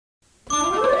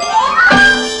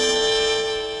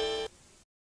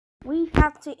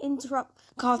to interrupt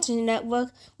Cartoon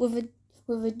Network with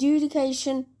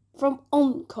adjudication from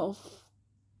oncoff.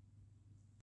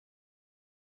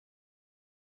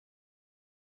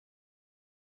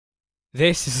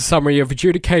 This is a summary of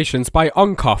adjudications by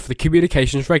oncoff, the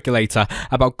communications regulator,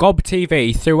 about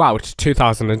GobTV throughout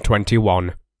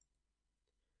 2021.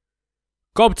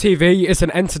 GobTV is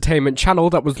an entertainment channel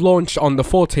that was launched on the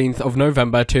 14th of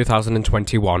November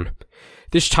 2021.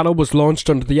 This channel was launched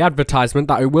under the advertisement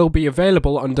that it will be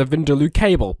available under Vindaloo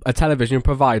Cable, a television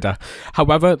provider.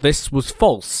 However, this was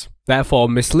false, therefore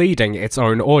misleading its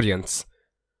own audience.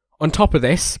 On top of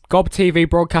this, GobTV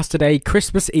broadcasted a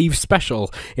Christmas Eve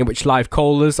special in which live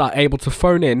callers are able to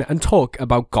phone in and talk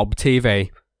about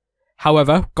GobTV.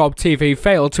 However, GobTV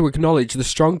failed to acknowledge the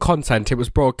strong content it was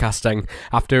broadcasting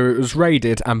after it was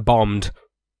raided and bombed.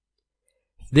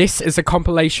 This is a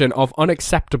compilation of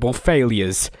unacceptable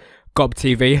failures.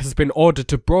 GobTV has been ordered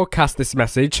to broadcast this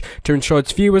message to ensure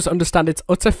its viewers understand its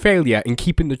utter failure in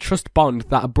keeping the trust bond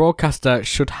that a broadcaster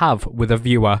should have with a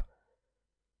viewer.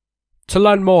 To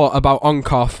learn more about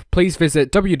oncoff, please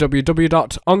visit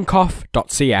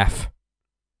www.oncoff.cf.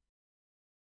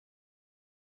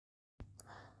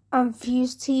 And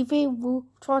Fuse TV will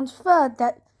transfer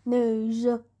that news.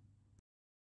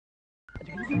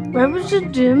 Where was the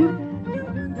Jim?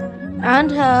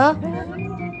 And her?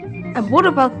 And what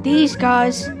about these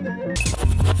guys?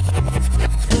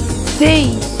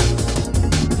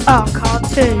 These are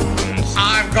cartoons.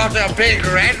 I've got a big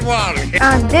red one.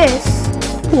 And this...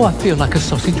 Oh, I feel like a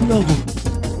sausage roll.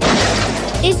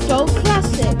 It's Gold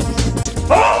Classics.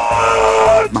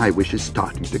 My wish is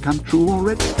starting to come true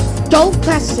already. Gold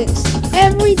Classics.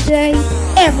 Every day,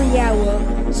 every hour.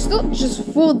 It's not just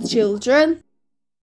for the children.